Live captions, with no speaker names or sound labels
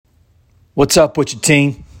What's up with your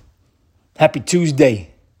team? Happy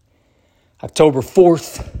Tuesday, October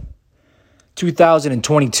 4th,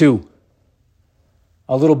 2022.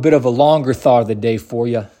 A little bit of a longer thought of the day for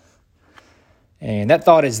you. And that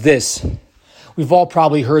thought is this. We've all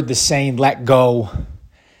probably heard the saying, let go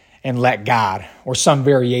and let God, or some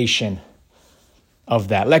variation of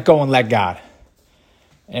that. Let go and let God.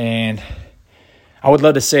 And I would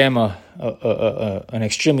love to say I'm an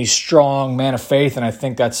extremely strong man of faith, and I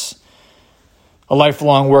think that's a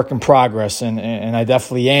lifelong work in progress, and I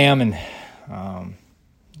definitely am, and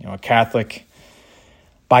a Catholic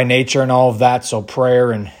by nature and all of that. So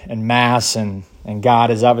prayer and Mass and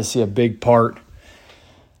God is obviously a big part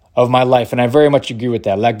of my life, and I very much agree with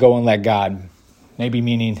that. Let go and let God. Maybe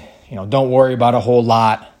meaning, don't worry about a whole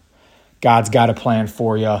lot. God's got a plan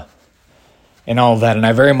for you, and all of that, and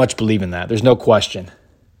I very much believe in that. There's no question.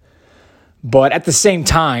 But at the same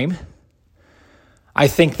time, I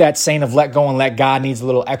think that saying of let go and let God needs a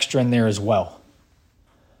little extra in there as well.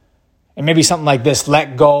 And maybe something like this,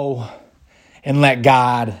 let go and let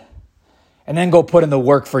God, and then go put in the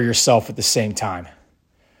work for yourself at the same time.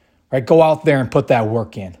 Right? Go out there and put that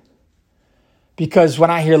work in. Because when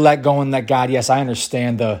I hear let go and let God, yes, I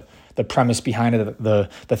understand the premise behind it, the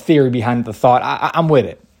theory behind it, the thought. I'm with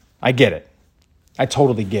it. I get it. I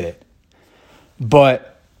totally get it.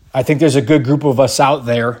 But I think there's a good group of us out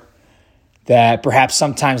there that perhaps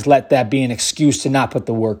sometimes let that be an excuse to not put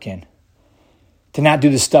the work in, to not do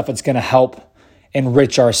the stuff that's going to help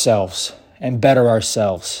enrich ourselves and better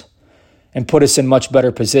ourselves and put us in much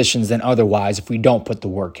better positions than otherwise if we don't put the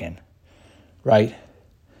work in, right?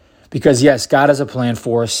 Because yes, God has a plan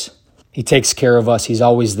for us. He takes care of us. He's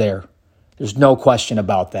always there. There's no question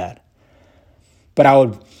about that. But I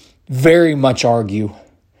would very much argue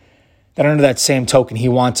that under that same token, He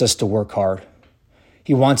wants us to work hard.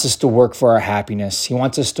 He wants us to work for our happiness. He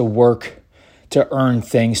wants us to work to earn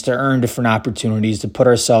things, to earn different opportunities, to put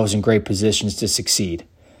ourselves in great positions to succeed.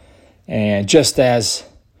 And just as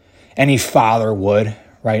any father would,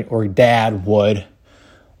 right, or dad would,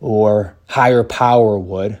 or higher power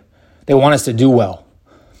would, they want us to do well.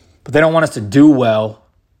 But they don't want us to do well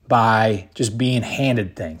by just being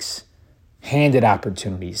handed things, handed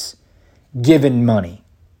opportunities, given money,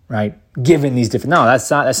 right? Given these different, no, that's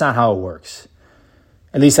not how it works.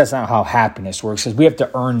 At least that's not how happiness works, because we have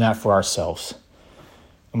to earn that for ourselves.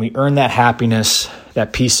 And we earn that happiness,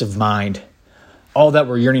 that peace of mind, all that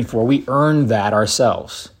we're yearning for, we earn that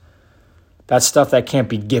ourselves. That's stuff that can't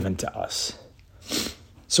be given to us.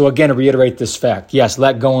 So again, to reiterate this fact, yes,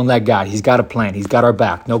 let go and let God. He's got a plan. He's got our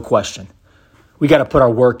back, no question. We got to put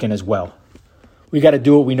our work in as well. We got to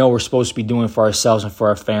do what we know we're supposed to be doing for ourselves and for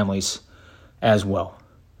our families as well.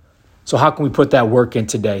 So how can we put that work in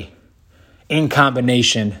today? In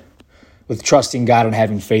combination with trusting God and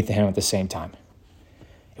having faith in Him at the same time.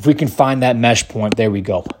 If we can find that mesh point, there we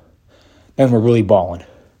go. Then we're really balling.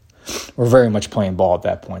 We're very much playing ball at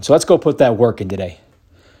that point. So let's go put that work in today.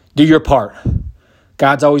 Do your part.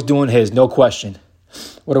 God's always doing His, no question.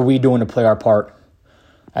 What are we doing to play our part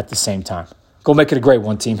at the same time? Go make it a great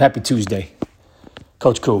one, team. Happy Tuesday.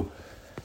 Coach Cool.